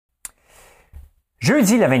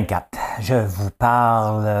Jeudi le 24, je vous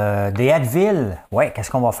parle des Advil. Ouais,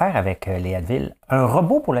 qu'est-ce qu'on va faire avec les Advil? Un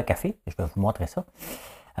robot pour le café, je vais vous montrer ça.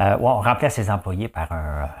 Ouais, on remplace les employés par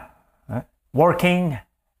un Working,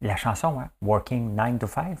 la chanson, hein? Working 9 to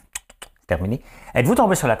 5. C'est terminé. Êtes-vous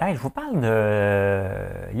tombé sur la tête? Je vous parle de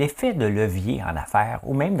l'effet de levier en affaires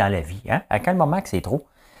ou même dans la vie. Hein? À quel moment que c'est trop?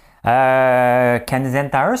 Canadian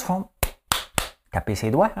Tires font taper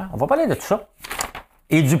ses doigts. Hein? On va parler de tout ça.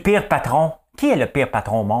 Et du pire patron. Qui est le pire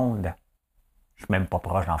patron au monde? Je suis même pas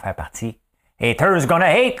proche d'en faire partie. Haters gonna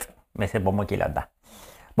hate! Mais c'est pas moi qui est là-dedans.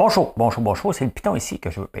 Bon show, bon show, bon show. C'est le piton ici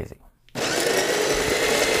que je veux peser.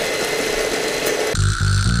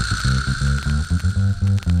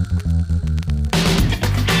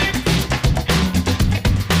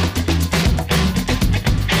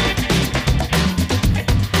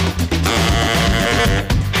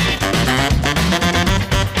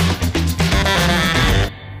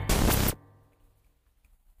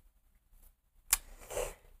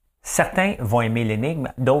 Certains vont aimer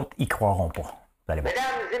l'énigme, d'autres y croiront pas. Vous allez voir.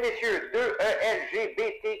 Mesdames et messieurs,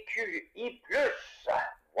 2ELGBTQI+,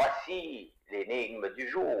 voici l'énigme du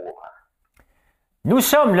jour. Nous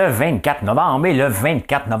sommes le 24 novembre et le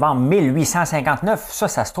 24 novembre 1859,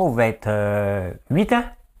 ça se trouve être 8 ans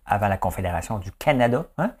avant la Confédération du Canada.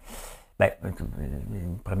 Hein? Ben, le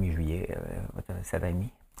 1er juillet, 7 ans et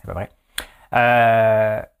demi, à peu près.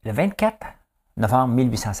 Le 24 novembre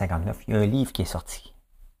 1859, il y a un livre qui est sorti.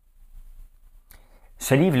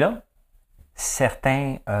 Ce livre-là,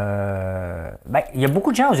 certains... il y a beaucoup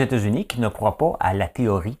de gens aux États-Unis qui ne croient pas à la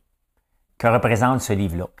théorie que représente ce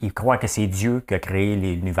livre-là. Ils croient que c'est Dieu qui a créé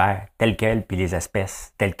l'univers tel quel, puis les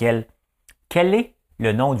espèces telles quelles. Quel est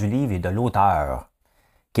le nom du livre et de l'auteur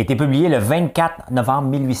qui a été publié le 24 novembre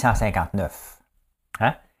 1859?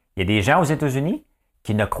 Hein? Il y a des gens aux États-Unis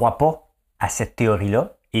qui ne croient pas à cette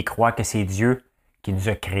théorie-là et croient que c'est Dieu qui nous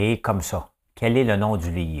a créés comme ça. Quel est le nom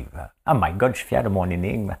du livre? Oh my God, je suis fier de mon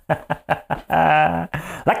énigme.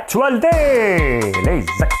 L'actualité! Les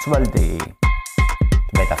actualités.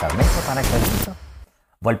 Tu vas être fermé, ça, pendant que tu dis ça?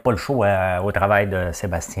 Vole pas le show au travail de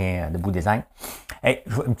Sébastien de Bout Design. Hey,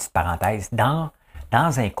 une petite parenthèse. Dans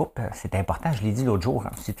un couple, c'est important, je l'ai dit l'autre jour.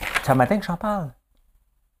 C'est ce matin que j'en parle.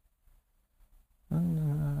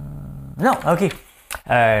 Non, OK.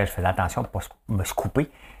 Je fais attention de ne pas me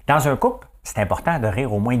couper. Dans un couple, c'est important de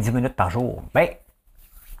rire au moins 10 minutes par jour. Bien,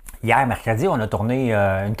 hier, mercredi, on a tourné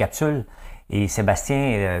une capsule et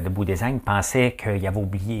Sébastien de Bout Design pensait qu'il avait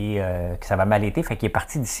oublié que ça avait mal été, fait qu'il est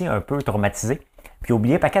parti d'ici un peu traumatisé, puis il a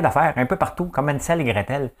oublié un paquet d'affaires un peu partout, comme Ansel et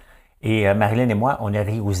Gretel. Et Marilyn et moi, on a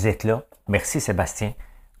ri aux éclats. Merci Sébastien,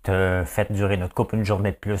 tu as fait durer notre couple une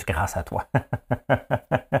journée de plus grâce à toi.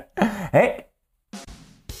 Hey!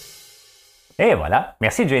 Et voilà.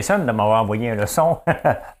 Merci Jason de m'avoir envoyé un leçon.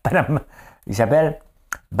 Il s'appelle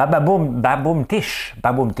Baboum Tish.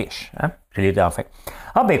 Baboum Tish. Hein? Je l'ai dit en fait.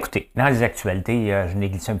 Ah ben écoutez, dans les actualités, je n'ai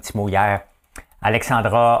glissé un petit mot hier.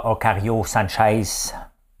 Alexandra Ocario-Sanchez.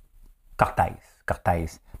 Cortez.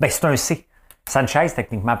 Ben c'est un C. Sanchez,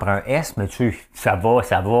 techniquement, prend un S, mais ça va.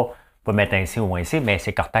 Pas mettre un C ou un C, mais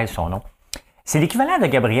c'est Cortez son nom. C'est l'équivalent de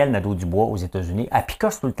Gabriel Nadeau-Dubois aux États-Unis. Elle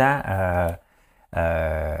picosse tout le temps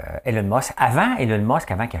Elon Musk. Avant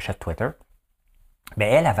qu'il achète Twitter,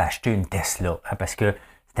 ben elle avait acheté une Tesla, hein, parce que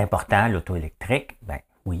c'est important, l'auto électrique. Ben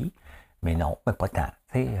oui, mais non, mais pas tant.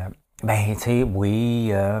 Oui,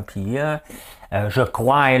 puis je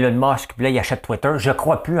crois à Elon Musk, puis là, il achète Twitter. Je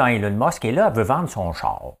crois plus en Elon Musk, et là, elle veut vendre son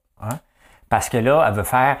char. Hein, parce que là, elle veut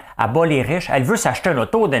faire abat les riches. Elle veut s'acheter un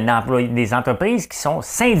auto des entreprises qui sont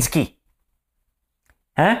syndiquées.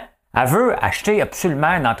 Hein? Elle veut acheter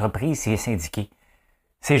absolument une entreprise qui est syndiquée.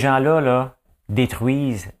 Ces gens-là, là,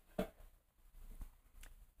 détruisent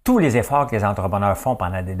tous les efforts que les entrepreneurs font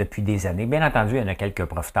depuis des années. Bien entendu, il y en a quelques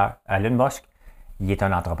profiteurs. Elon Musk, il est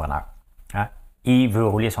un entrepreneur. Hein? Il veut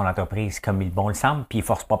rouler son entreprise comme bon le semble, puis il ne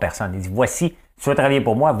force pas personne. Il dit, voici, tu veux travailler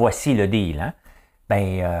pour moi, voici le deal. Hein?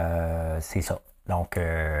 C'est ça. Donc,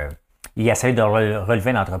 il essaie de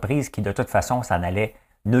relever une entreprise qui, de toute façon, s'en allait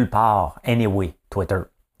nulle part. Anyway, Twitter.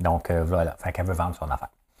 Donc, voilà. Fait qu'elle veut vendre son affaire.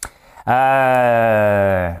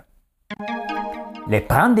 Les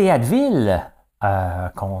prendre des Advil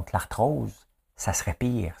contre l'arthrose, ça serait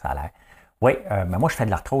pire, ça a l'air. Oui, mais moi, je fais de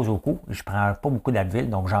l'arthrose au cou. Je prends pas beaucoup d'Advil,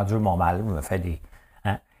 donc j'endure mon mal. Je me fais du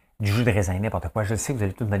jus de raisin, n'importe quoi. Je sais que vous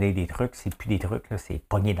allez tous me donner des trucs. C'est plus des trucs, là, c'est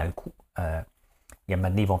pogné dans le cou. Il y a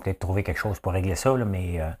maintenant, ils vont peut-être trouver quelque chose pour régler ça, là,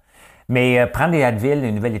 mais prendre des Advil,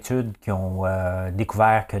 une nouvelle étude qui ont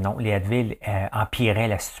découvert que non, les Advil empiraient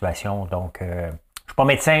la situation. Donc, je ne suis pas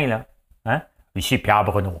médecin, là. Hein? Ici, Pierre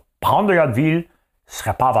Bruno. Prendre des Advil ne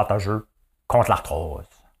serait pas avantageux contre l'arthrose.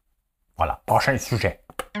 Voilà, prochain sujet.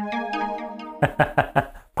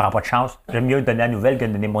 Prends pas de chance. J'aime mieux donner la nouvelle que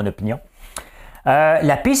de donner mon opinion.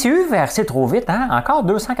 La PCU versée trop vite, hein? Encore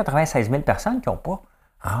 296 000 personnes qui n'ont pas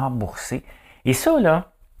remboursé. Et ça,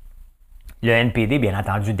 là, le NPD, bien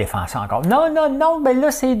entendu, défend ça encore. Non, mais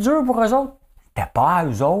là, c'est dur pour eux autres. T'as pas à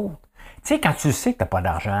eux autres. Tu sais, quand tu sais que t'as pas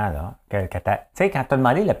d'argent, là, tu sais, quand t'as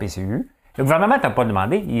demandé la PCU, le gouvernement t'a pas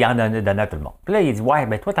demandé, il en a donné à tout le monde. Puis là, il dit, ouais,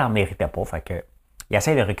 ben toi, t'en méritais pas. Fait que, il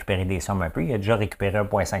essaie de récupérer des sommes un peu. Il a déjà récupéré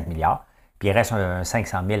 1,5 milliard. Puis il reste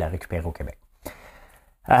 500 000 à récupérer au Québec.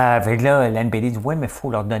 Fait que là, l'NPD dit, ouais, mais il faut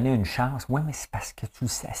leur donner une chance. Ouais, mais c'est parce que tu le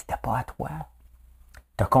sais, c'était pas à toi.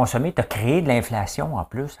 Tu as consommé, tu as créé de l'inflation en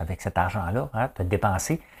plus avec cet argent-là. Hein, tu as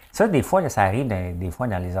dépensé. Ça, des fois, là, ça arrive des fois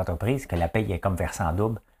dans les entreprises que la paye est comme versée en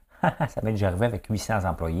double. Ça m'est déjà arrivé avec 800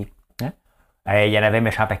 employés. Hein? Il y en avait un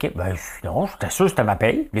méchant paquet. Ben, non, j'étais sûr que c'était ma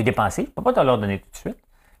paye. Je l'ai dépensé. Je ne peux pas te leur donner tout de suite.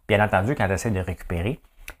 Bien entendu, quand tu essaies de récupérer,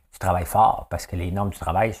 tu travailles fort parce que les normes du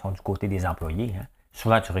travail sont du côté des employés. Hein.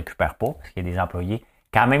 Souvent, tu ne récupères pas parce qu'il y a des employés,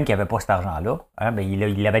 quand même, qui n'avaient pas cet argent-là, hein, ben,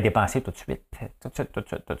 il l'avait dépensé tout de suite. Tout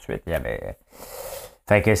de suite. Il avait...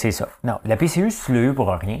 Fait que c'est ça. Non, la PCU, si tu l'as eu pour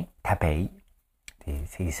rien, tu payes.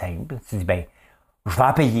 C'est simple. Tu dis, ben, je vais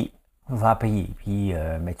en payer. Puis,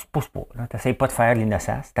 mais tu ne pousses pas. Tu n'essayes pas de faire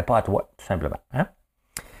l'innocent. C'était pas à toi, tout simplement. Hein?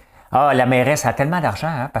 Ah, la mairesse a tellement d'argent,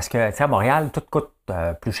 hein, parce que, tu sais, à Montréal, tout coûte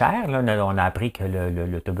plus cher. Là. On a appris que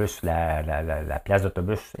l'autobus, la place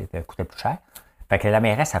d'autobus coûtait plus cher. Fait que la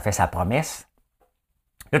mairesse a fait sa promesse.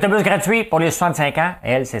 L'autobus gratuit pour les 65 ans,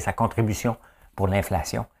 elle, c'est sa contribution pour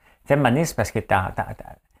l'inflation. Tu sais, Manis, c'est parce que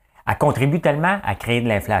elle contribue tellement à créer de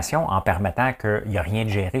l'inflation en permettant qu'il n'y a rien de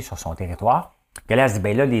géré sur son territoire, que là, elle se dit,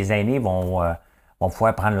 bien là, les aînés vont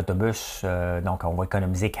pouvoir prendre l'autobus, donc on va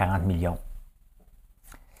économiser 40 millions.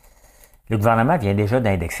 Le gouvernement vient déjà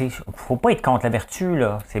d'indexer. Il ne faut pas être contre la vertu,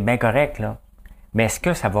 là. C'est bien correct, là. Mais est-ce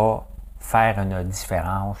que ça va faire une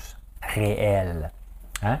différence réelle?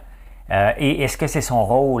 Hein? Et est-ce que c'est son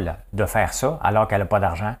rôle de faire ça alors qu'elle n'a pas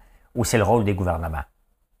d'argent ou c'est le rôle des gouvernements?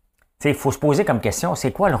 Il faut se poser comme question,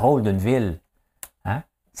 c'est quoi le rôle d'une ville? Hein?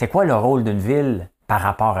 C'est quoi le rôle d'une ville par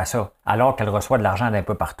rapport à ça? Alors qu'elle reçoit de l'argent d'un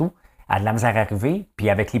peu partout, elle a de la misère à arriver, puis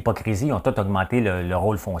avec l'hypocrisie, ils ont tout augmenté le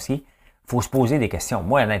rôle foncier. Il faut se poser des questions.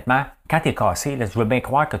 Moi, honnêtement, quand tu es cassé, là, je veux bien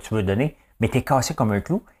croire que tu veux donner, mais tu es cassé comme un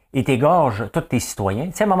clou et tu égorges tous tes citoyens.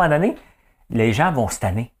 Tu sais, à un moment donné, les gens vont se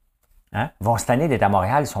tanner. Hein? Vont se tanner d'être à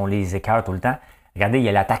Montréal, si on les écœure tout le temps. Regardez, il y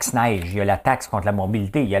a la taxe neige, il y a la taxe contre la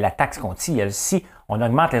mobilité, il y a la taxe contre ci, il y a si on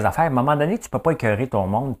augmente les affaires. À un moment donné, tu ne peux pas écœurer ton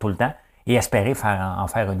monde tout le temps et espérer en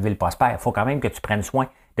faire une ville prospère. Il faut quand même que tu prennes soin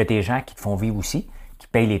de tes gens qui te font vivre aussi, qui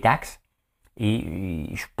payent les taxes. Et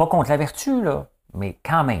je ne suis pas contre la vertu, là, mais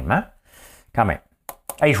quand même, hein? Quand même.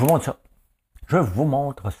 Hey, je vous montre ça. Je vous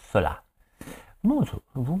montre cela. Je vous montre ça.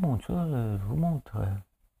 Je vous montre ça. Je vous montre.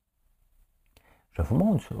 Je vous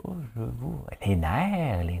montre ça. Les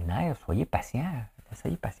nerfs, soyez patients.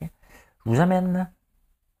 Soyez patients. Je vous amène.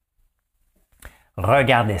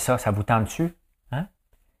 Regardez ça. Ça vous tente dessus? Hein?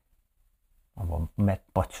 On va mettre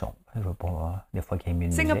pas de son. Je veux pas. Des fois qu'il y a une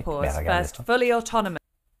musique. Singapore's first fully autonomous.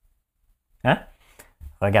 Hein?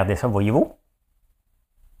 Regardez ça, voyez-vous?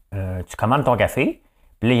 Tu commandes ton café,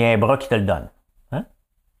 puis là, il y a un bras qui te le donne. Hein?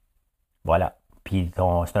 Voilà. Puis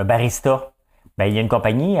c'est un barista. Ben, il y a une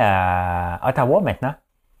compagnie à Ottawa maintenant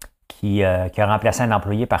qui a remplacé un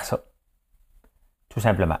employé par ça. Tout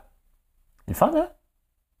simplement. C'est le fun, hein?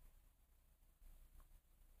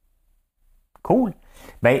 Cool.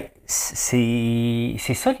 Ben, c'est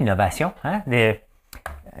ça l'innovation. Hein?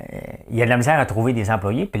 Il y a de la misère à trouver des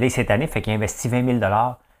employés. Puis là, cette année, fait qu'il a investi 20 000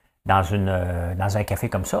 dans un café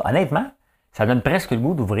comme ça. Honnêtement, ça donne presque le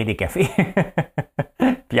goût d'ouvrir des cafés.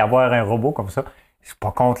 Puis avoir un robot comme ça. Je suis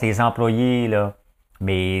pas contre les employés, là.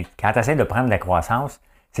 Mais quand tu essaies de prendre de la croissance,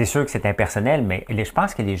 c'est sûr que c'est impersonnel, mais je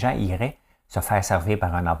pense que les gens iraient se faire servir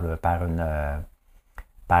par un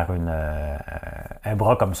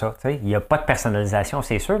bras comme ça. Tu sais. Il n'y a pas de personnalisation,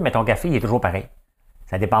 c'est sûr, mais ton café, il est toujours pareil.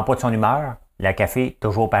 Ça ne dépend pas de son humeur. Le café,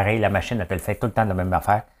 toujours pareil. La machine, elle te le fait tout le temps de la même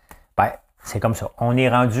affaire. Ben, c'est comme ça. On est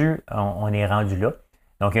rendu là.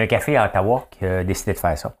 Donc, il y a un café à Ottawa qui a décidé de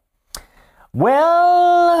faire ça.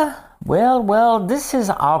 Well, this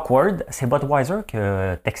is awkward. C'est Budweiser qui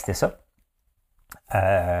a texté ça, qui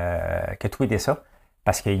a tweeté ça,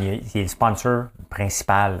 parce qu'il est le sponsor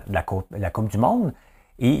principal de la Coupe du Monde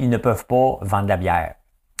et ils ne peuvent pas vendre de la bière.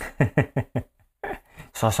 Ils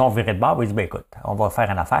se sont virés de bord, ils disent, ben écoute, on va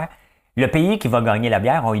faire une affaire. Le pays qui va gagner la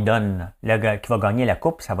bière, on lui donne. Le gars qui va gagner la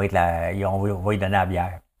coupe, ça va être on va lui donner la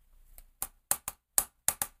bière.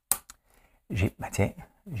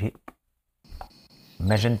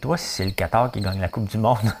 Imagine-toi si c'est le Qatar qui gagne la Coupe du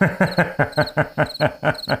Monde.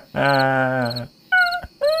 Ça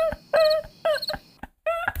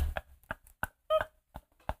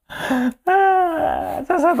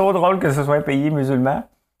serait trop drôle que ce soit un pays musulman,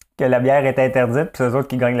 que la bière est interdite, puis c'est eux autres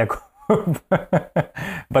qui gagnent la Coupe.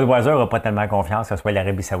 Budweiser n'a pas tellement confiance que ce soit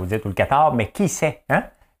l'Arabie Saoudite ou le Qatar, mais qui sait, hein?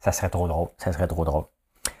 Ça serait trop drôle. Ça serait trop drôle.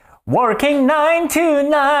 Working 9 to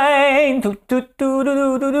 9.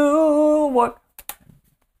 Work.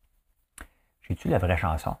 J'ai-tu la vraie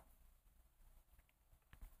chanson?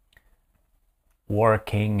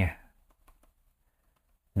 Working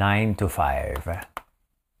 9 to 5.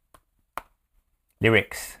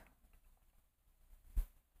 Lyrics.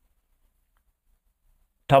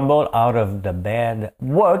 Tumble out of the bed.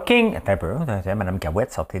 Working. Attends un peu. Madame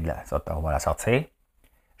Cahouette, sortez de la. On va la sortir.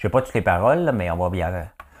 Je sais pas toutes les paroles, mais on va bien.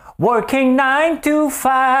 Working 9 to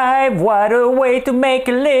 5, what a way to make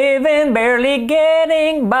a living, barely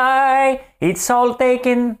getting by. It's all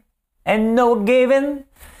taken and no given.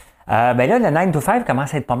 Ben là, le 9 to 5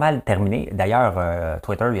 commence à être pas mal terminé. D'ailleurs,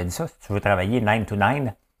 Twitter il a dit ça, si tu veux travailler 9 to 9,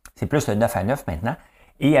 c'est plus le 9 à 9 maintenant.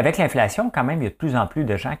 Et avec l'inflation, quand même, il y a de plus en plus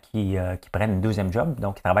de gens qui prennent une deuxième job,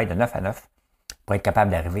 donc qui travaillent de 9 à 9 pour être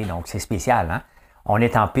capable d'arriver. Donc, c'est spécial, hein? On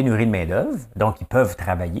est en pénurie de main-d'œuvre, donc ils peuvent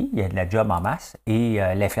travailler, il y a de la job en masse et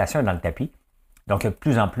l'inflation est dans le tapis. Donc, il y a de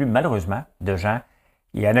plus en plus, malheureusement, de gens.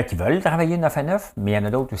 Il y en a qui veulent travailler 9 à 9, mais il y en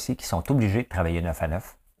a d'autres aussi qui sont obligés de travailler 9 à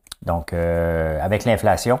 9. Donc, avec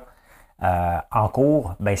l'inflation en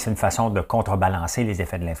cours, ben, c'est une façon de contrebalancer les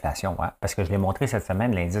effets de l'inflation. Hein? Parce que je l'ai montré cette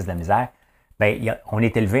semaine, l'indice de la misère. Ben, on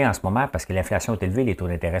est élevé en ce moment parce que l'inflation est élevée, les taux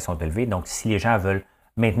d'intérêt sont élevés. Donc, si les gens veulent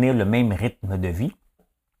maintenir le même rythme de vie,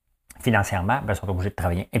 financièrement, ben, ils sont obligés de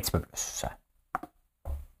travailler un petit peu plus.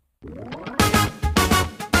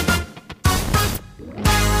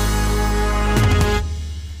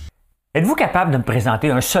 Êtes-vous capable de me présenter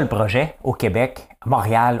un seul projet au Québec, à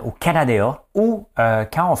Montréal, au Canada, où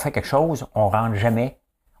quand on fait quelque chose, on ne rentre jamais,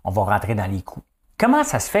 on va rentrer dans les coûts? Comment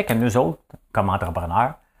ça se fait que nous autres, comme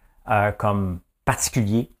entrepreneurs, comme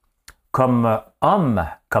particuliers, comme hommes,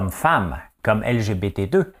 comme femmes, comme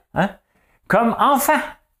LGBT2, hein, comme enfants,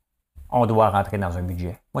 on doit rentrer dans un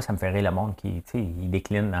budget? Moi, ça me fait rire le monde qui, tu sais, il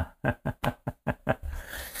décline. Hein?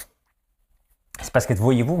 C'est parce que,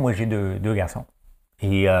 voyez-vous, moi, j'ai deux garçons.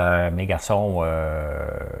 Et mes garçons,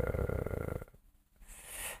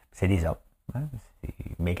 c'est des hommes. Hein? C'est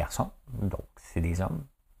mes garçons, donc c'est des hommes.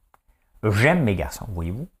 J'aime mes garçons,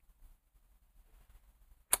 voyez-vous.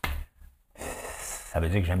 Ça veut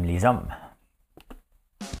dire que j'aime les hommes.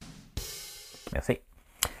 Merci.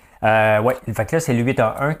 Oui, fait que là, c'est le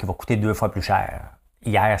 8A1 qui va coûter 2 fois plus cher.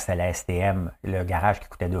 Hier, c'était la STM, le garage qui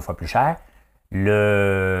coûtait 2 fois plus cher.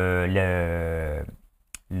 Le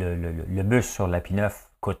bus sur la P9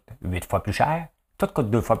 coûte 8 fois plus cher. Tout coûte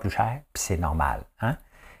 2 fois plus cher, puis c'est normal. Hein?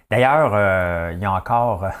 D'ailleurs, il y a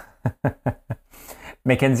encore...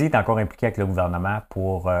 McKenzie est encore impliqué avec le gouvernement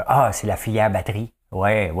pour... c'est la filière batterie.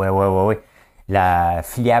 Oui. La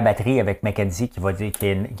filière batterie avec McKenzie qui va dire,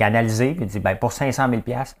 qui a analysé, puis dit, ben, pour 500 000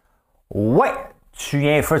 $, ouais, tu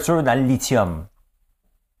as un futur dans le lithium.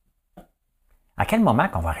 À quel moment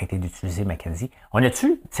qu'on va arrêter d'utiliser McKenzie? On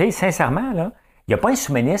a-tu, tu sais, sincèrement, là, il n'y a pas un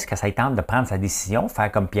sous-ministre que ça ait tente de prendre sa décision, faire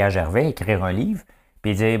comme Pierre Gervais, écrire un livre,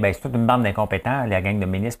 puis dire, ben, c'est toute une bande d'incompétents, la gang de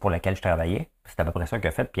ministres pour laquelle je travaillais. C'est à peu près ça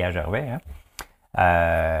qu'a fait Pierre Gervais.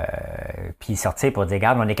 Hein? Puis sortir pour dire,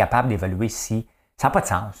 regarde, on est capable d'évaluer si... Ça n'a pas de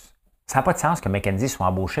sens. Ça n'a pas de sens que McKenzie soit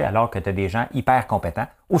embauché alors que tu as des gens hyper compétents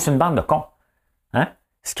ou c'est une bande de cons. Hein?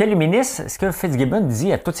 Ce que le ministre, ce que Fitzgibbon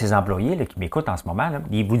dit à tous ses employés là, qui m'écoutent en ce moment, là,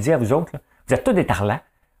 il vous dit à vous autres, là, vous êtes tous des tarlats,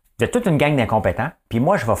 vous êtes toute une gang d'incompétents, puis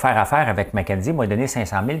moi, je vais faire affaire avec McKenzie, moi, donner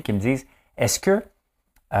 500 000 qui me disent, est-ce que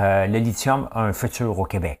le lithium a un futur au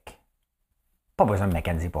Québec? Pas besoin de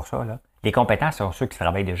McKenzie pour ça. Là. Les compétents sont ceux qui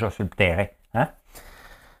travaillent déjà sur le terrain. Hein?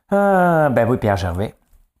 Ben oui, Pierre Gervais.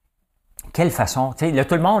 Quelle façon, tu sais, là,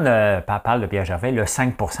 tout le monde parle de Pierre Gervais, le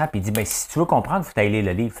 5 puis il dit, ben, si tu veux comprendre, il faut aller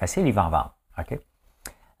le livre. Facile, il va en vendre. OK?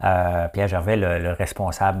 Pierre Gervais, le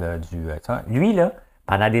responsable du... lui, là,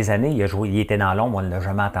 pendant des années, il était dans l'ombre, on ne l'a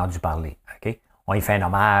jamais entendu parler. OK? On lui fait un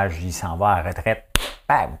hommage, il s'en va à la retraite.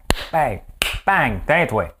 Bang, bang, bang,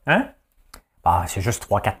 tain-toi. Hein? Ah, c'est juste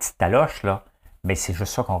 3-4 petites taloches, là. Mais c'est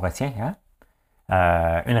juste ça qu'on retient.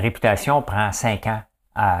 Hein? Une réputation prend 5 ans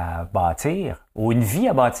à bâtir, ou une vie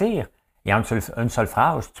à bâtir. Et en une seule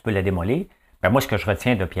phrase, tu peux la démolir. Ben moi, ce que je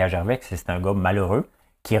retiens de Pierre Gervais, c'est un gars malheureux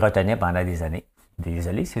qui retenait pendant des années.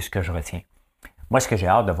 Désolé, c'est ce que je retiens. Moi, ce que j'ai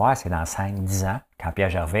hâte de voir, c'est dans 5-10 ans, quand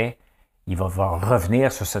Pierre Gervais, il va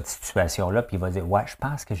revenir sur cette situation-là, puis il va dire, ouais, je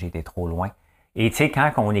pense que j'ai été trop loin. Et tu sais,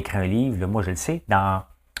 quand on écrit un livre, là, moi, je le sais, dans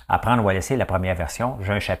Apprendre ou à laisser la première version,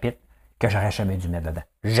 j'ai un chapitre que j'aurais jamais dû mettre dedans.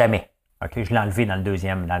 Jamais. OK? Je l'ai enlevé dans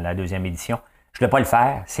la deuxième édition. Je ne voulais pas le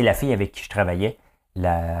faire. C'est la fille avec qui je travaillais,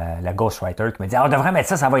 la ghostwriter, qui me dit on devrait mettre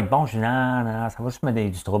ça, ça va être bon. Je dis non, ça va juste me donner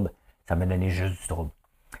du trouble. Ça m'a donné juste du trouble.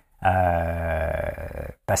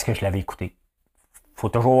 Parce que je l'avais écouté. Il faut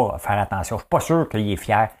toujours faire attention. Je ne suis pas sûr qu'il est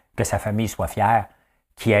fier, que sa famille soit fière,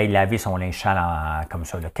 qu'il aille laver son linge sale comme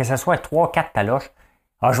ça. Là. Que ce soit 3-4 taloches.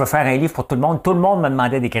 Ah, je vais faire un livre pour tout le monde. Tout le monde me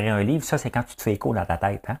demandait d'écrire un livre. Ça, c'est quand tu te fais écho dans ta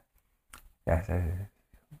tête. Hein?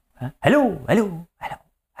 Hein? Allô?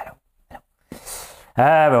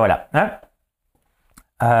 Ben voilà. Hein?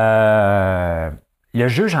 Le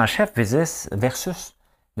juge en chef versus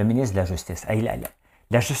le ministre de la Justice. Hey,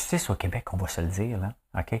 la justice au Québec, on va se le dire. Là.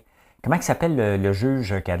 Okay? Comment il s'appelle le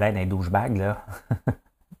juge qui a l'air d'un douchebag, là?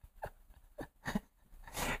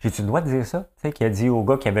 J'ai-tu le droit de dire ça? Tu sais, qui a dit au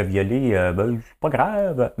gars qui avait violé, c'est pas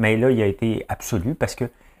grave. Mais là, il a été absolu parce que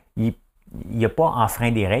il n'a pas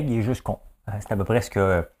enfreint des règles, il est juste con. C'est à peu près ce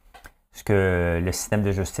que le système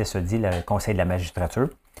de justice a dit, le Conseil de la magistrature.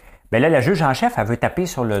 Bien là, la juge en chef, elle veut taper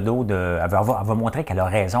sur le dos elle va montrer qu'elle a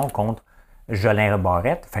raison contre Jolin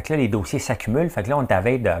Barrette. Fait que là, les dossiers s'accumulent. Fait que là, on est à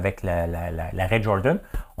veille avec l'arrêt Jordan,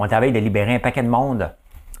 on est à veille de libérer un paquet de monde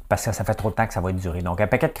parce que ça fait trop de temps que ça va durer. Donc, un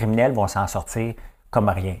paquet de criminels vont s'en sortir comme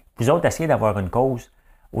rien. Vous autres, essayez d'avoir une cause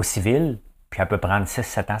au civil, puis elle peut prendre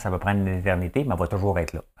 6-7 ans, ça va prendre une éternité, mais elle va toujours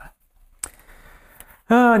être là.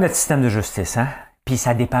 Ah, notre système de justice, hein? Puis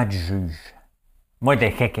ça dépend du juge. Moi,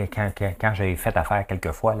 quand j'ai fait affaire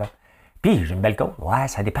quelques fois, là, puis j'ai une belle cause. Ouais,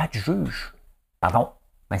 ça dépend du juge. Pardon?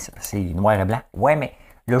 Ben, c'est noir et blanc. Ouais, mais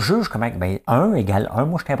le juge, comment? Ben, 1 égale 1.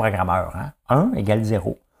 Moi, je suis un programmeur. Hein? 1 égale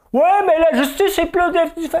 0. Ouais, mais la justice est plus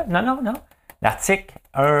différente. Non. L'article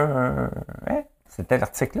 1, hein? C'était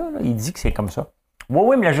l'article-là, là, il dit que c'est comme ça.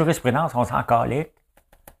 Oui, mais la jurisprudence, on s'en calique.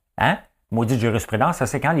 Hein? Maudite jurisprudence, ça,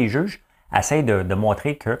 c'est quand les juges essayent de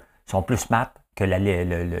montrer qu'ils sont plus smart que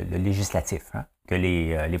le législatif, hein? Que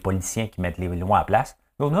les politiciens qui mettent les lois en place.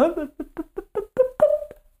 Donc,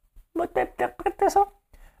 interpréter ça.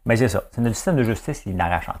 Mais c'est ça. C'est notre système de justice, il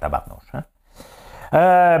n'arrache en tabarnouche.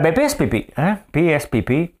 Hein? Ben, PSPP. Hein?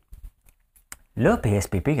 PSPP. Là,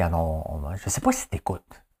 PSPP, je ne sais pas si tu écoutes.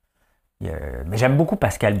 Mais j'aime beaucoup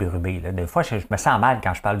Pascal Bérubé. Là. Des fois, je me sens mal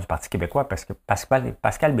quand je parle du Parti québécois parce que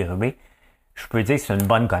Pascal Bérubé, je peux dire que c'est une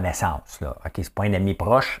bonne connaissance. Là. OK, c'est pas un ami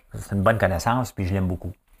proche, c'est une bonne connaissance, puis je l'aime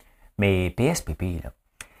beaucoup. Mais PSPP,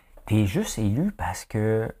 tu es juste élu parce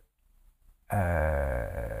que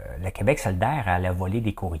le Québec solidaire, elle a volé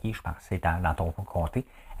des courriers, je pense, c'est dans ton comté.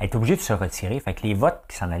 Elle est obligée de se retirer. Fait que les votes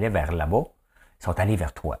qui s'en allaient vers là-bas sont allés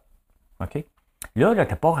vers toi. OK? Là, tu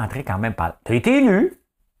n'es pas rentré quand même par... Tu as été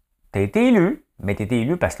élu, mais tu étais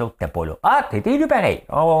élu parce que l'autre n'était pas là. Ah, tu été élu pareil.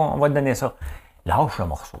 On va te donner ça. Lâche le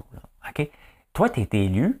morceau. Là. OK? Toi, tu été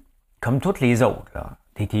élu comme toutes les autres.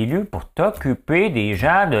 Tu été élu pour t'occuper des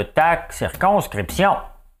gens de ta circonscription.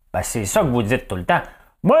 Ben, c'est ça que vous dites tout le temps.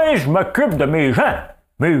 Moi, je m'occupe de mes gens.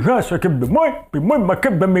 Mes gens s'occupent de moi, puis moi, je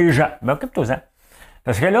m'occupe de mes gens. Mais occupe-toi-en.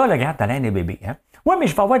 Parce que là, regarde, t'as l'air des bébés. Hein? Oui, mais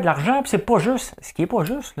je vais avoir de l'argent, puis c'est pas juste. Ce qui est pas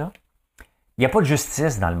juste, là, il n'y a pas de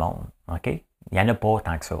justice dans le monde. OK? Il n'y en a pas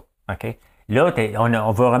tant que ça. OK? Là,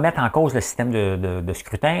 on veut remettre en cause le système de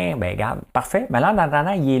scrutin. Bien, regarde, parfait. Mais là, en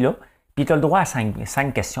attendant, il est là. Puis tu as le droit à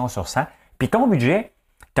 5 questions sur 100. Puis ton budget,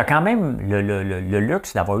 tu as quand même le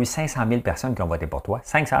luxe d'avoir eu 500 000 personnes qui ont voté pour toi.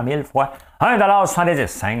 500 000 fois 1,70 $.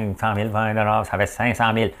 500 000 fois 1 $, ça fait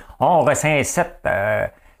 500 000. On retient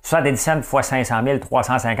 70 cents fois 500 000,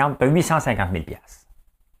 350, tu as 850 000 $.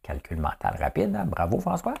 Calcul mental rapide. Hein? Bravo,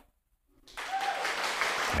 François.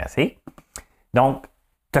 Merci. Donc,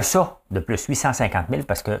 tu as ça de plus 850 000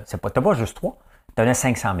 parce que tu n'as pas juste 3, tu en as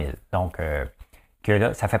 500 000. Donc, que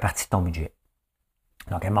là, ça fait partie de ton budget.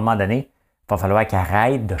 Donc, à un moment donné, il va falloir qu'il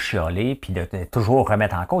arrête de chialer puis de toujours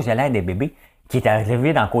remettre en cause. Il y a l'air des bébés qui est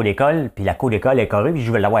arrivé dans le cours d'école, puis la cour d'école est carrée, puis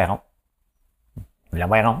je veux l'avoir rond. Je veux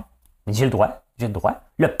l'avoir rond. J'ai le droit.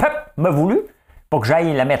 Le peuple m'a voulu pour que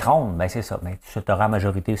j'aille la mettre ronde. Ben, c'est ça. Ben, tu auras la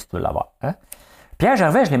majorité si tu veux l'avoir. Hein? Pierre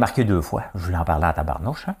Gervais, je l'ai marqué 2 fois. Je voulais en parler à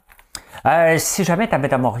tabarnouche. Hein? Si jamais tu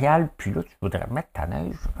habites à Montréal, puis là, tu voudrais mettre ta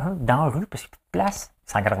neige dans la rue parce qu'il n'y a plus de place,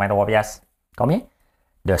 183 $. Combien?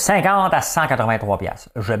 De 50 à 183 $.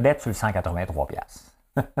 Je bête sur le 183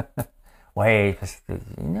 $. Oui, parce que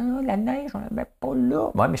non, la neige, on ne la met pas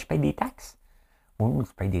là. Oui, mais je paye des taxes. Oui,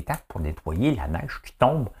 tu payes des taxes pour nettoyer la neige qui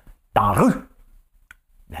tombe dans la rue.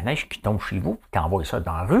 La neige qui tombe chez vous, tu envoies ça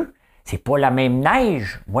dans la rue. C'est pas la même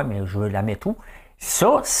neige. Oui, mais je la mets où?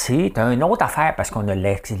 Ça, c'est une autre affaire parce qu'on a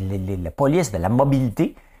la police de la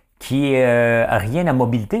mobilité qui n'a rien à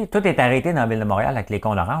mobilité. Tout est arrêté dans la ville de Montréal avec les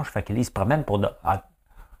cons oranges. Fait qu'ils se promènent pour...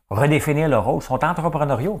 redéfinir leur rôle. Ils sont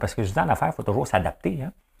entrepreneuriaux parce que je dis en affaires, il faut toujours s'adapter.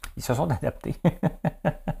 Hein? Ils se sont adaptés.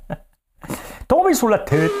 Tomber sur la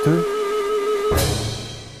tête.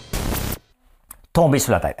 Tomber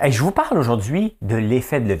sur la tête. Hey, je vous parle aujourd'hui de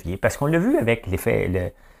l'effet de levier parce qu'on l'a vu avec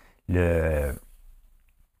l'effet, le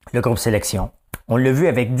groupe Sélection. On l'a vu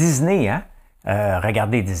avec Disney. Hein?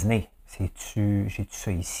 Regardez Disney. J'ai-tu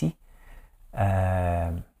ça ici?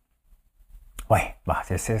 Ouais, bon,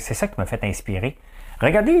 c'est ça qui m'a fait inspirer.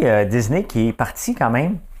 Regardez Disney qui est parti quand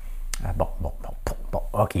même. Bon,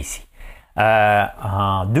 OK, ici.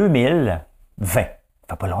 En 2020. Ça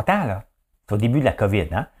fait pas longtemps, là. C'est au début de la COVID,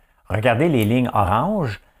 hein? Regardez les lignes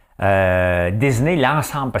orange. Disney,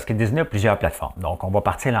 l'ensemble, parce que Disney a plusieurs plateformes. Donc, on va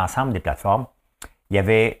partir l'ensemble des plateformes. Il y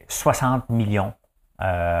avait 60 millions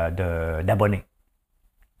d'abonnés.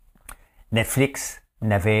 Netflix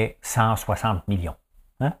n'avait 160 millions.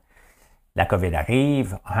 Hein? La COVID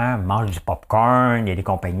arrive, hein, mange du popcorn. Il y a des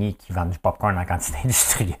compagnies qui vendent du popcorn en quantité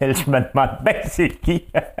industrielle. Je me demande, c'est qui?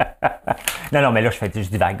 non, mais là, je fais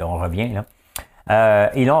juste du vague. On revient, là.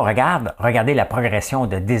 Et là, regardez la progression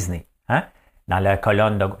de Disney. Hein? Dans la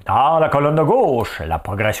colonne de gauche, la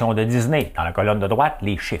progression de Disney. Dans la colonne de droite,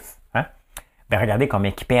 les chiffres. Hein? Bien, regardez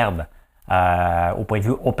combien ils perdent au point de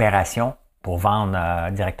vue opération pour vendre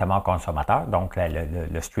directement aux consommateurs, donc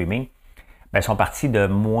le streaming. Bien, ils sont partis de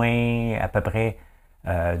moins à peu près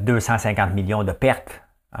 250 millions de pertes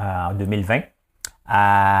en 2020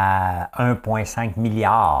 à 1,5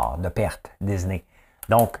 milliard de pertes Disney.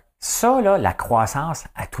 Donc, ça, là, la croissance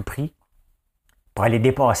à tout prix pour aller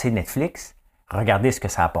dépasser Netflix, regardez ce que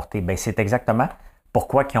ça a apporté. Bien, c'est exactement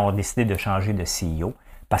pourquoi ils ont décidé de changer de CEO.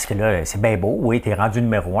 Parce que là, c'est bien beau, oui, tu es rendu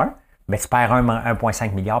numéro 1, mais tu perds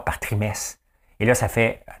 1,5 milliard par trimestre. Et là, ça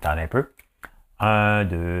fait, attendez un peu, 1,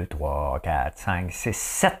 2, 3, 4, 5, 6,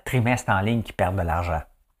 7 trimestres en ligne qui perdent de l'argent.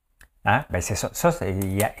 Hein? Bien, c'est ça.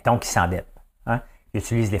 Donc, ils s'endettent. Hein? Ils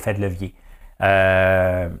utilisent l'effet de levier.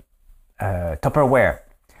 Tupperware.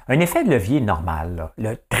 Un effet de levier normal, là,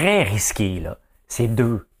 le très risqué, là, c'est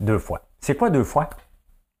deux fois. C'est quoi 2 fois?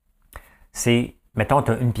 C'est, mettons,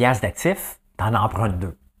 tu as une pièce d'actif, tu en empruntes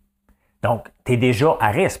 2. Donc, tu es déjà à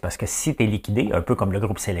risque parce que si tu es liquidé, un peu comme le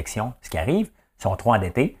groupe Sélection, ce qui arrive, ils sont trop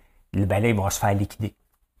endettés, ben là, ils vont se faire liquider.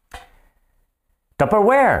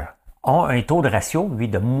 Tupperware ont un taux de ratio, lui,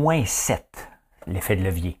 de moins 7, l'effet de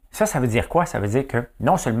levier. Ça veut dire quoi? Ça veut dire que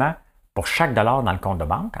non seulement pour chaque dollar dans le compte de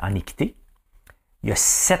banque, en équité, il y a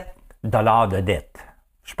 7 dollars de dette.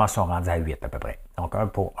 Je pense qu'ils sont rendus à 8 à peu près. Donc, 1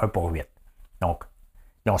 pour 8. Donc,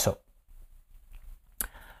 ils ont ça.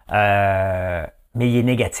 Mais il est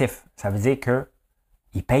négatif. Ça veut dire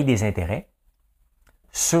qu'ils payent des intérêts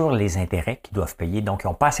sur les intérêts qu'ils doivent payer. Donc, ils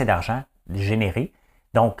n'ont pas assez d'argent généré.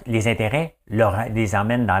 Donc, les intérêts les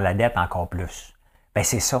emmènent dans la dette encore plus. Bien,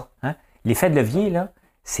 c'est ça. Hein? L'effet de levier, là,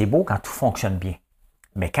 c'est beau quand tout fonctionne bien.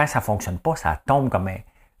 Mais quand ça ne fonctionne pas, ça tombe comme un...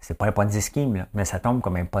 C'est pas un Ponzi scheme, là, mais ça tombe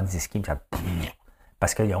comme un Ponzi scheme.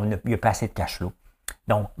 Parce qu'il n'y a pas assez de cash flow.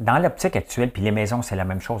 Donc, dans l'optique actuelle, puis les maisons, c'est la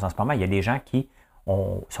même chose en ce moment. Il y a des gens qui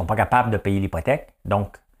ne sont pas capables de payer l'hypothèque.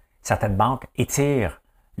 Donc, certaines banques étirent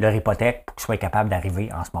leur hypothèque pour qu'ils soient capables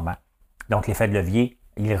d'arriver en ce moment. Donc, l'effet de levier,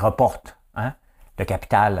 ils reportent le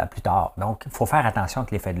capital à plus tard. Donc, il faut faire attention avec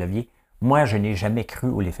l'effet de levier. Moi, je n'ai jamais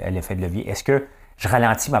cru à l'effet de levier. Est-ce que je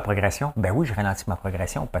ralentis ma progression? Ben oui, je ralentis ma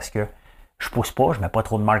progression parce que je ne pousse pas, je ne mets pas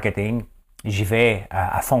trop de marketing. J'y vais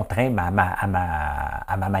à fond de train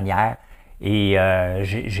à ma manière et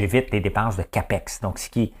j'évite les dépenses de CAPEX. Donc, ce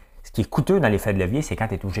qui est coûteux dans l'effet de levier, c'est quand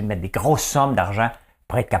tu es obligé de mettre des grosses sommes d'argent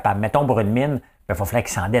pour être capable. Mettons pour une mine, il va falloir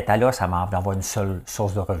qu'il s'endette à l'os avant d'avoir une seule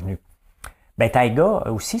source de revenus. Bien, Taiga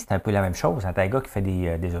aussi, c'est un peu la même chose. Taiga qui fait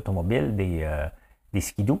des automobiles, des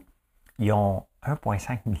skidoo, ils ont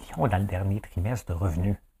 1,5 million dans le dernier trimestre de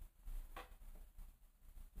revenus.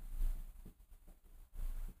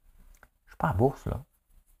 Je ne suis pas en bourse, là.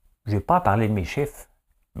 Je n'ai pas à parler de mes chiffres,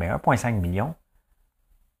 mais 1,5 million,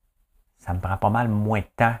 ça me prend pas mal moins de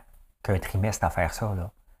temps qu'un trimestre à faire ça,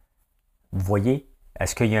 là. Vous voyez,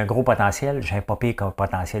 est-ce qu'il y a un gros potentiel? J'ai un pas pire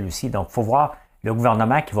potentiel aussi. Donc, il faut voir le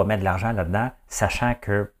gouvernement qui va mettre de l'argent là-dedans, sachant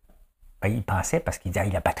que il pensait, parce qu'il disait,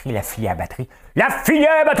 la batterie, la filière batterie. La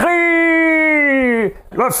filière batterie!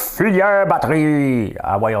 La filière batterie!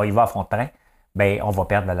 Ah ouais, on y va à fond de train. Bien, on va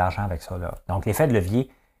perdre de l'argent avec ça, là. Donc, l'effet de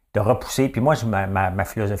levier, de repousser. Puis moi, ma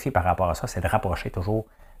philosophie par rapport à ça, c'est de rapprocher toujours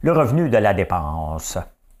le revenu de la dépense.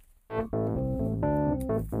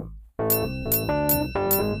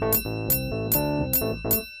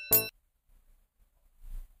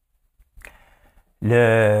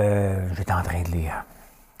 J'étais en train de lire.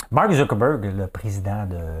 Mark Zuckerberg, le président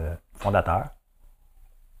fondateur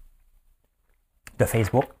de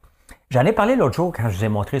Facebook, J'en ai parlé l'autre jour quand je vous ai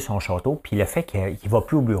montré son château, puis le fait qu'il ne va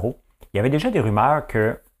plus au bureau. Il y avait déjà des rumeurs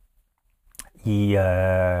qu'il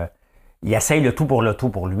essaye le tout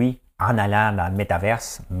pour lui en allant dans le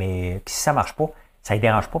métaverse, mais si ça ne marche pas, ça ne le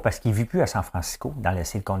dérange pas parce qu'il ne vit plus à San Francisco, dans le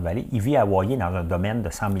Silicon Valley. Il vit à Hawaii dans un domaine de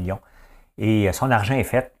 100 millions. Et son argent est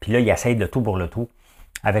fait, puis là, il essaye le tout pour le tout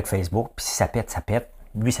avec Facebook. Puis si ça pète, ça pète.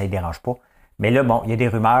 Lui, ça ne le dérange pas. Mais là, bon, il y a des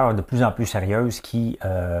rumeurs de plus en plus sérieuses qui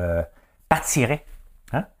partiraient.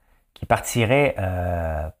 Hein? Qui partiraient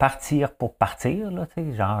partir pour partir, là, tu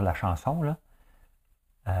sais, genre la chanson, là.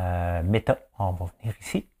 Meta. On va venir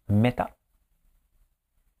ici. Meta.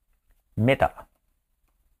 Meta.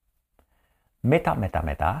 Meta, Meta,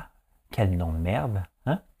 Meta. Quel nom de merde.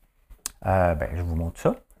 Hein? Je vous montre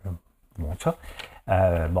ça.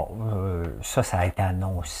 Ça a été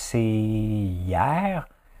annoncé hier.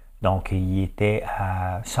 Donc, il était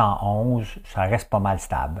à 111. Ça reste pas mal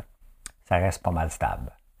stable.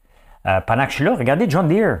 Pendant que je suis là, regardez John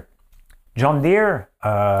Deere. John Deere,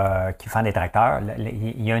 qui fait des tracteurs,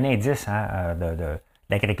 il y a un indice de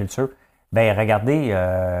l'agriculture. Regardez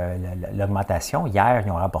l'augmentation. Hier,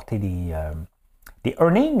 ils ont rapporté des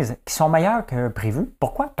earnings qui sont meilleurs que prévu.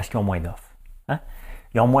 Pourquoi? Parce qu'ils ont moins d'offres. Hein?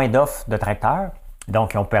 Ils ont moins d'offres de tracteurs,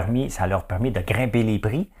 donc ça leur permet de grimper les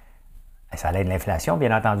prix. Ça aide l'inflation,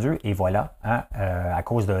 bien entendu, et voilà, à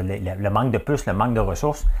cause de le manque de puces, le manque de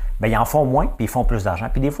ressources, ils en font moins, puis ils font plus d'argent.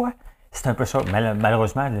 Puis des fois, c'est un peu ça.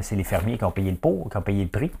 Malheureusement, là, c'est les fermiers qui ont payé le pot, qui ont payé le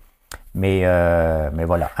prix. Mais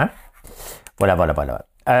voilà. Hein? Voilà.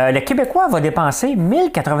 Le Québécois va dépenser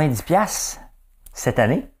 1090$ cette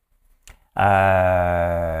année.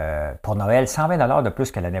 Pour Noël, 120$ de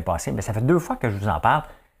plus que l'année passée. Mais ça fait 2 fois que je vous en parle.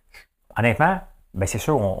 Honnêtement, c'est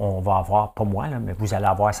sûr, on va avoir, pas moi, là, mais vous allez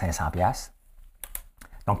avoir 500$.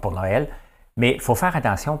 Donc pour Noël. Mais il faut faire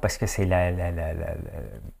attention parce que c'est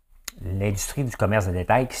l'industrie du commerce de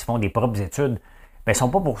détail qui se font des propres études. Ils ne sont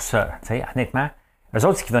pas pour ça. Honnêtement, eux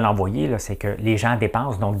autres, ce qu'ils veulent envoyer, là, c'est que les gens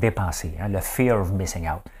dépensent, donc dépenser. Hein, le fear of missing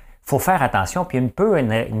out. Il faut faire attention, puis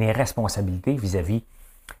une irresponsabilité vis-à-vis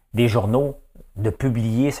des journaux de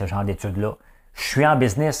publier ce genre d'études-là. Je suis en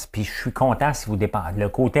business, puis je suis content si vous dépensez. Le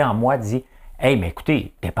côté en moi dit « Hey, mais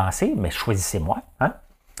écoutez, dépensez, mais choisissez-moi. Hein? »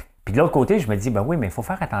 Puis de l'autre côté, je me dis « Oui, mais il faut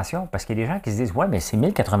faire attention, parce qu'il y a des gens qui se disent « Ouais, mais c'est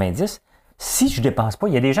 1090. Si je ne dépense pas,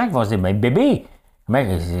 il y a des gens qui vont se dire « Mais bébé,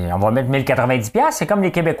 on va mettre 1090$, c'est comme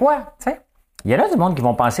les Québécois. » Il y en a du monde qui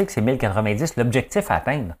vont penser que c'est 1090$, l'objectif à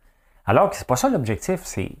atteindre. Alors que c'est pas ça l'objectif.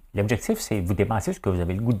 L'objectif, c'est vous dépenser ce que vous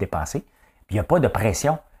avez le goût de dépenser. Puis il n'y a pas de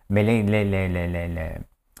pression. Mais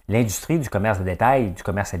l'industrie du commerce de détail, du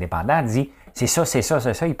commerce indépendant dit c'est ça.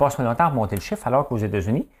 Ils passent longtemps à monter le chiffre, alors qu'aux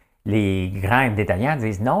États-Unis, les grands détaillants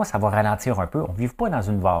disent non, ça va ralentir un peu. On ne vit pas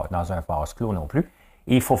dans un vase clos non plus.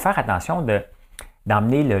 Et il faut faire attention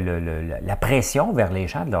d'emmener la pression vers les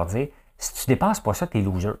gens, de leur dire si tu ne dépenses pas ça, tu es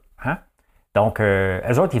loser. Hein? Donc,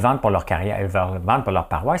 eux autres, ils vendent pour leur carrière, ils vendent pour leur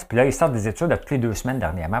paroisse. Puis là, ils sortent des études toutes les 2 semaines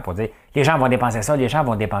dernièrement pour dire les gens vont dépenser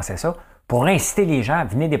ça, pour inciter les gens à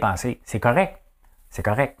venir dépenser. C'est correct.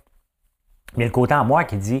 Mais le côté en moi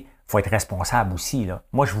qui dit il faut être responsable aussi. Là.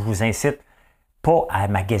 Moi, je vous incite pas à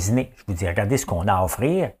magasiner. Je vous dis regardez ce qu'on a à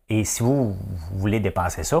offrir et si vous voulez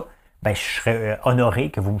dépenser ça, je serais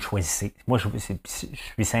honoré que vous me choisissez. Moi, je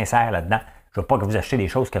suis sincère là-dedans. Je ne veux pas que vous achetez des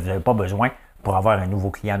choses que vous n'avez pas besoin pour avoir un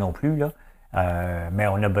nouveau client non plus. Là. Mais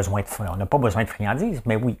on n'a pas besoin de friandises,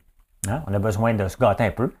 mais oui. Hein? On a besoin de se gâter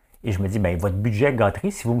un peu. Et je me dis, votre budget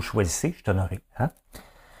gâterie, si vous me choisissez, je suis honoré. Hein?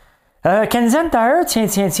 Canadian Tire, tiens.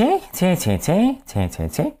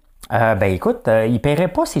 Écoute, il ne paierait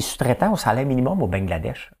pas ses sous-traitants au salaire minimum au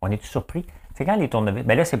Bangladesh. On est-tu surpris? C'est quand les tournevis,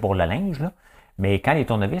 là, c'est pour le linge, là. Mais quand les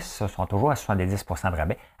tournevis sont toujours à 70% de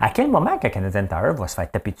rabais, à quel moment que Canadian Tire va se faire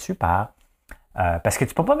taper dessus par... parce que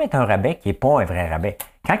tu ne peux pas mettre un rabais qui n'est pas un vrai rabais.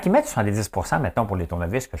 Quand ils mettent 70%, mettons pour les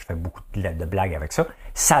tournevis, que je fais beaucoup de blagues avec ça,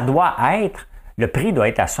 ça doit être... Le prix doit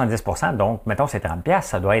être à 70%, donc, mettons, c'est 30$,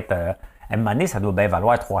 ça doit être, à un moment donné, ça doit bien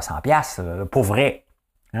valoir 300$, pour vrai.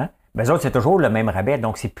 Hein? Mais eux autres, c'est toujours le même rabais,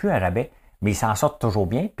 donc c'est plus un rabais, mais ils s'en sortent toujours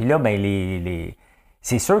bien. Puis là,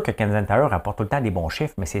 c'est sûr que Canadian Tire rapporte tout le temps des bons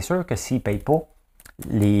chiffres, mais c'est sûr que s'ils ne payent pas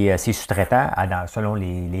ses sous-traitants selon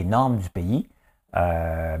les normes du pays,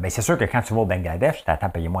 c'est sûr que quand tu vas au Bangladesh, tu t'attends à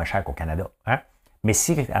payer moins cher qu'au Canada. Hein? Mais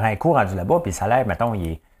si un cours rendu là-bas, puis le salaire, mettons, il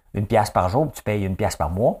est 1$ par jour, puis tu payes 1$ par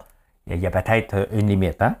mois, il y a peut-être une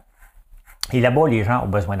limite. Hein? Et là-bas, les gens ont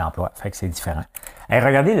besoin d'emploi. Fait que c'est différent. Et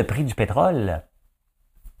regardez le prix du pétrole.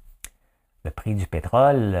 Le prix du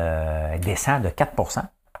pétrole descend de 4%. Ça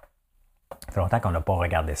fait longtemps qu'on n'a pas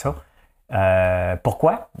regardé ça.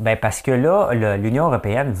 Pourquoi? Parce que là, l'Union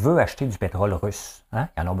européenne veut acheter du pétrole russe. Hein?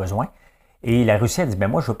 Ils en ont besoin. Et la Russie a dit,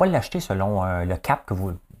 moi, je ne veux pas l'acheter selon le cap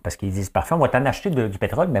parce qu'ils disent, parfait, on va t'en acheter du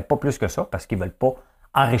pétrole, mais pas plus que ça, parce qu'ils ne veulent pas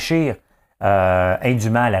enrichir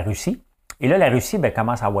indûment la Russie. Et là, la Russie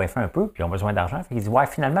commence à avoir faim un peu, puis ils ont besoin d'argent. Fait qu'ils disent, ouais,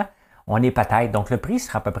 finalement, on est peut-être. Donc, le prix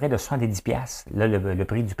sera à peu près de 70$. Là, le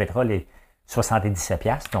prix du pétrole est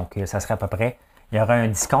 77$. Donc, ça serait à peu près, il y aura un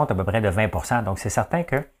discount à peu près de 20%. Donc, c'est certain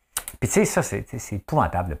que. Puis, tu sais, ça, c'est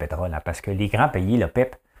épouvantable, le pétrole, hein, parce que les grands pays,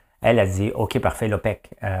 l'OPEP, elle a dit, OK, parfait, l'OPEC,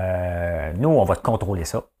 nous, on va te contrôler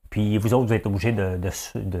ça. Puis, vous autres, vous êtes obligés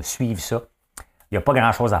de suivre ça. Il n'y a pas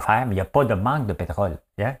grand-chose à faire, mais il n'y a pas de manque de pétrole.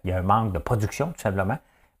 Hein? Il y a un manque de production, tout simplement.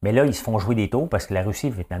 Mais là, ils se font jouer des taux parce que la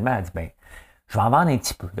Russie, finalement, a dit, ben, je vais en vendre un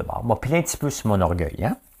petit peu d'abord. Moi, piler un petit peu sur mon orgueil.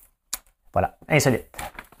 Hein? Voilà, insolite.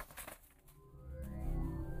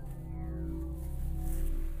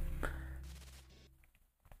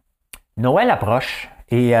 Noël approche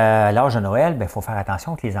et à l'âge de Noël, il faut faire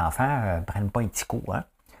attention que les enfants ne prennent pas un petit coup. Hein?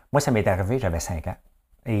 Moi, ça m'est arrivé, j'avais 5 ans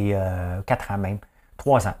et 4 ans même,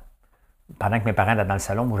 3 ans. Pendant que mes parents étaient dans le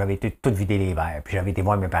salon, où j'avais été tout vider les verres. Puis j'avais été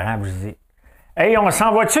voir mes parents, puis je disais, hey, on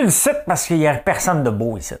s'en va-tu du site parce qu'il n'y a personne de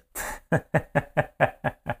beau ici?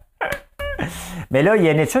 Mais là, il y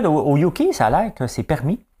a une étude au UK, ça a l'air que c'est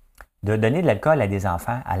permis de donner de l'alcool à des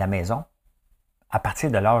enfants à la maison à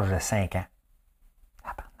partir de l'âge de 5 ans.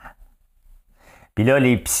 Puis là,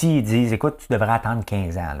 les psys disent, écoute, tu devrais attendre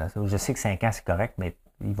 15 ans. Là. Je sais que 5 ans, c'est correct, mais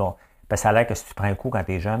ils vont. Parce que ça a l'air que si tu prends un coup quand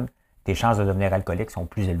tu es jeune, tes chances de devenir alcoolique sont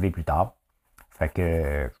plus élevées plus tard. Fait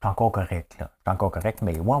que je suis encore correct, là. Je suis encore correct,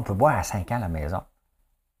 mais ouais, on peut boire à 5 ans à la maison.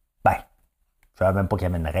 Ben, je ne savais même pas qu'il y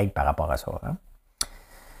avait une règle par rapport à ça. Hein?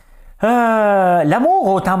 L'amour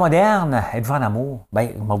au temps moderne. Êtes-vous en amour?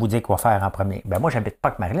 Ben, on va vous dire quoi faire en premier. Ben, moi, j'habite pas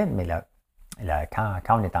avec Marilyn, mais là, quand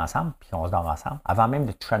on est ensemble, puis on se dort ensemble, avant même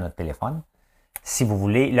de toucher à notre téléphone, si vous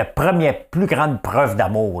voulez, la première, plus grande preuve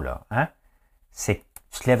d'amour, là, hein, c'est que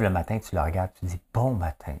tu te lèves le matin, tu le regardes, tu dis bon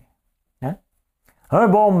matin. Hein? Un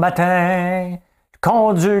bon matin, le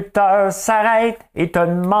conducteur s'arrête et te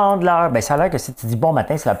demande l'heure. Ben, ça a l'air que si tu dis bon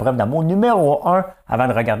matin, c'est la preuve d'amour numéro 1 avant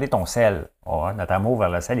de regarder ton sel. Oh, hein, notre amour vers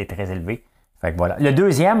le sel est très élevé. Fait que voilà. Le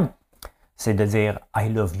deuxième, c'est de dire I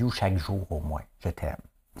love you chaque jour au moins. Je t'aime.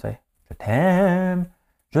 Tu sais? Je t'aime,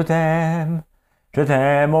 je t'aime. Je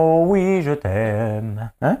t'aime, oh oui, je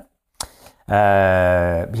t'aime. Hein?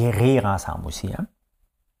 Bien rire ensemble aussi. Hein?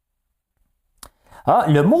 Ah,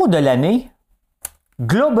 le mot de l'année,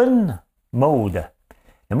 Globen Mode.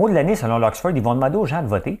 Le mot de l'année, selon l'Oxford, ils vont demander aux gens de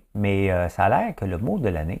voter, mais ça a l'air que le mot de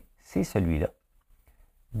l'année, c'est celui-là.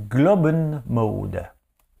 Globen Mode.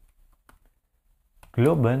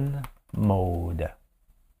 Globen Mode.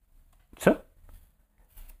 Ça?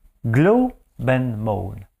 Globen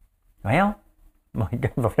Mode. Voyons. Bon, il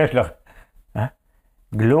va falloir que je le. Hein?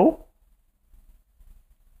 Glow.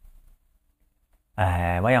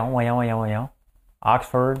 Voyons.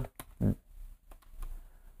 Oxford.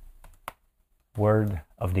 Word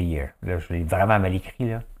of the Year. Là, je l'ai vraiment mal écrit,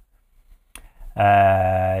 là.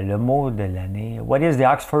 Le mot de l'année. What is the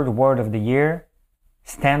Oxford Word of the Year?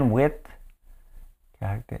 Stand with.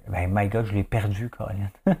 Ben, my God, je l'ai perdu, Colin.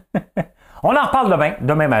 On en reparle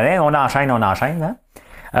demain matin. On enchaîne. Hein?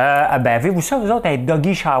 Ben, avez-vous ça, vous autres, un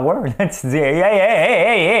doggy shower? Là, tu dis,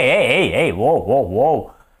 hey, wow. On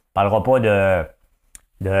parlera pas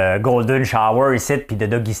de golden shower ici, puis de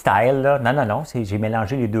doggy style, là. Non, j'ai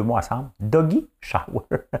mélangé les deux mots ensemble. Doggy shower.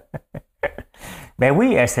 Ben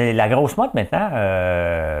oui, c'est la grosse mode maintenant.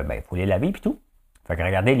 Ben, il faut les laver, puis tout. Fait que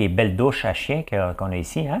regardez les belles douches à chien qu'on a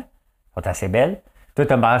ici, hein? Elles sont assez belles. Tout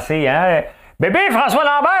a pensé, hein? Bébé, François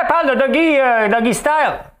Lambert parle de doggy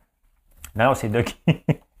style. Non, c'est doggy.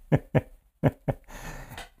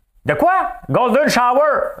 De quoi? Golden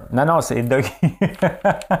shower! Non, c'est doggy.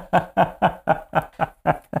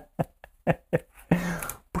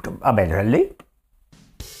 Ah ben, je l'ai.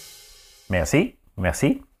 Merci.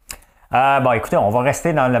 Bon, écoutez, on va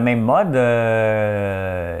rester dans le même mode.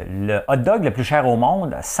 Le hot dog le plus cher au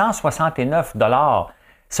monde, 169 $.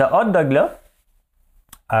 Ce hot dog-là,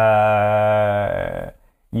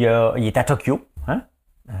 il est à Tokyo. Hein?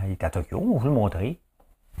 Il est à Tokyo, on va vous le montrer.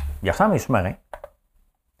 Il ressemble à un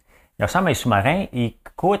sous-marin. Il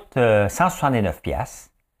coûte 169$.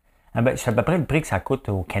 C'est à peu près le prix que ça coûte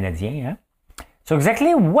aux Canadiens. Hein? So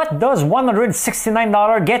exactly what does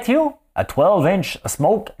 $169 get you? A 12-inch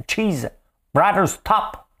smoked cheese Brothers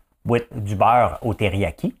top with du beurre au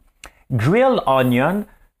teriyaki, grilled onion,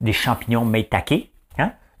 des champignons maitake,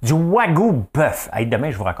 hein? Du wagyu bœuf. Hey,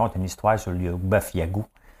 demain, je vous raconte une histoire sur le bœuf wagyu.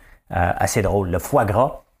 Assez drôle. Le foie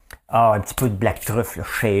gras, un petit peu de black truffe là,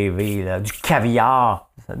 shavé, là, du caviar.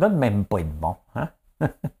 Ça donne même pas être bon. Hein?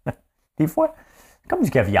 Des fois, c'est comme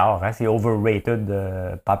du caviar. Hein? C'est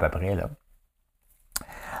overrated, pas à peu près. Là.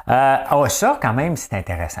 Ça, quand même, c'est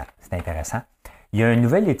intéressant. C'est intéressant. Il y a une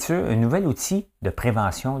nouvelle étude, un nouvel outil de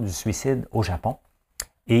prévention du suicide au Japon.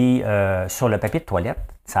 Et sur le papier de toilette,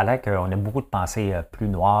 ça a l'air qu'on a beaucoup de pensées plus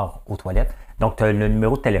noires aux toilettes. Donc, tu as le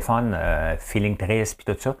numéro de téléphone, feeling triste,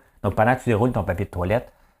 puis tout ça. Donc, pendant que tu déroules ton papier de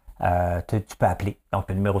toilette, tu peux appeler. Donc,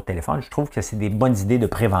 le numéro de téléphone, je trouve que c'est des bonnes idées de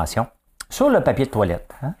prévention sur le papier de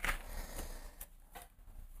toilette. Hein?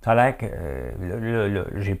 Ça a l'air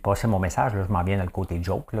que j'ai passé mon message, là, je m'en viens dans le côté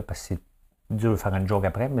joke, là, parce que c'est dur de faire une joke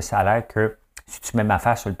après, mais ça a l'air que si tu mets ma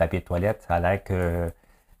face sur le papier de toilette, ça a l'air que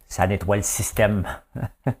ça nettoie le système.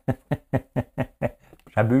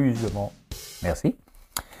 J'abuse, bon. Merci.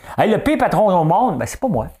 Hey, le pire patron au monde, ben, c'est pas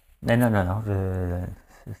moi. Non.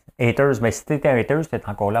 Haters, ben, si t'étais un hater, t'es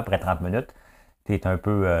encore là après 30 minutes. T'es un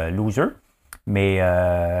peu loser. Mais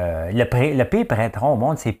le pire patron au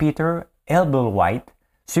monde, c'est Peter Elbelwhite,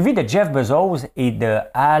 suivi de Jeff Bezos et de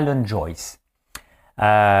Alan Joyce.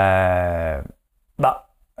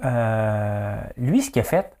 Lui, ce qu'il a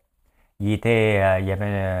fait, il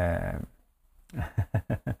avait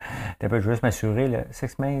je vais juste m'assurer, le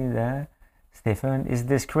 6 May, Stephen, his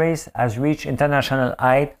disgrace has reached international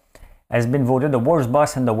height, has been voted the worst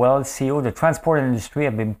boss in the world, CEO the transport industry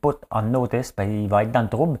have been put on notice. Ben, il va être dans le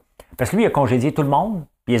trouble. Parce que lui, il a congédié tout le monde,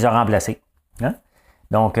 puis il les a remplacés. Hein?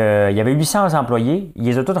 Donc, il y avait 800 employés, il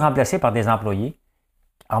les a tous remplacés par des employés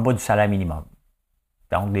en bas du salaire minimum.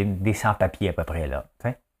 Donc, des sans-papiers à peu près, là.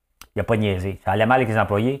 T'sais? Il n'a pas niaisé. Ça allait mal avec les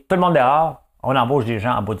employés. Tout le monde dehors, on embauche des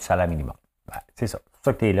gens en bas du salaire minimum. Ben, c'est ça. C'est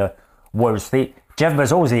ça que tu es là. Worst. Jeff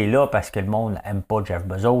Bezos est là parce que le monde n'aime pas Jeff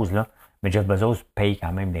Bezos, là. Mais Jeff Bezos paye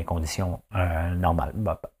quand même des conditions normales.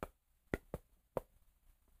 Je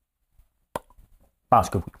pense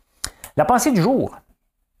que oui. La pensée du jour.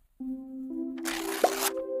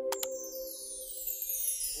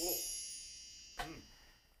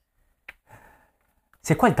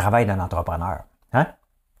 C'est quoi le travail d'un entrepreneur? Hein?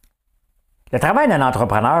 Le travail d'un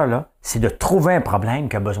entrepreneur, là, c'est de trouver un problème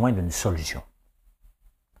qui a besoin d'une solution.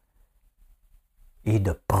 Et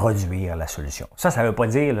de produire la solution. Ça ne veut pas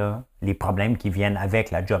dire là, les problèmes qui viennent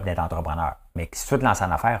avec la job d'être entrepreneur. Mais si tu te lances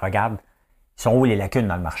en affaires, regarde, ils sont où les lacunes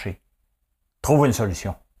dans le marché. Trouve une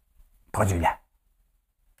solution. Produis-la.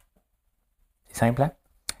 C'est simple, hein?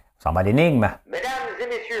 On s'en va à l'énigme. Mesdames et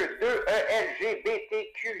messieurs,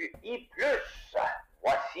 2ELGBTQI+,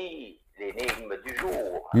 voici l'énigme du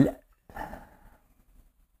jour.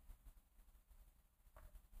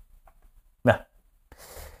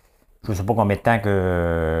 Je ne sais pas combien de temps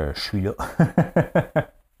que je suis là.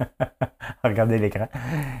 Regardez l'écran.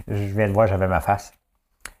 Je viens de voir, j'avais ma face.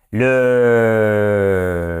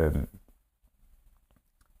 Le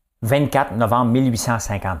 24 novembre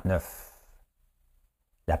 1859,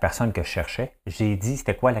 la personne que je cherchais, j'ai dit,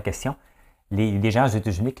 c'était quoi la question? Les gens aux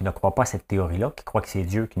États-Unis qui ne croient pas à cette théorie-là, qui croient que c'est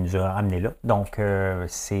Dieu qui nous a amenés là. Donc,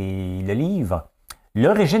 c'est le livre «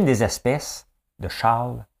 L'origine des espèces » de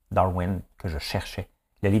Charles Darwin que je cherchais.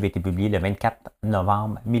 Le livre a été publié le 24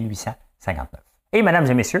 novembre 1859. Et mesdames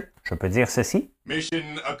et messieurs, je peux dire ceci. Mission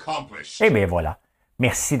accomplished. Eh bien voilà.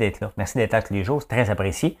 Merci d'être là. Merci d'être là tous les jours. C'est très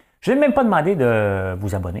apprécié. Je n'ai même pas demandé de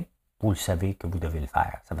vous abonner. Vous le savez que vous devez le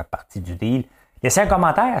faire. Ça fait partie du deal. Laissez un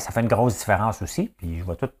commentaire. Ça fait une grosse différence aussi. Puis je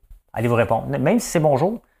vais tout aller vous répondre. Même si c'est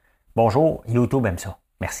bonjour. Bonjour, YouTube aime ça.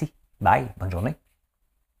 Merci. Bye. Bonne journée.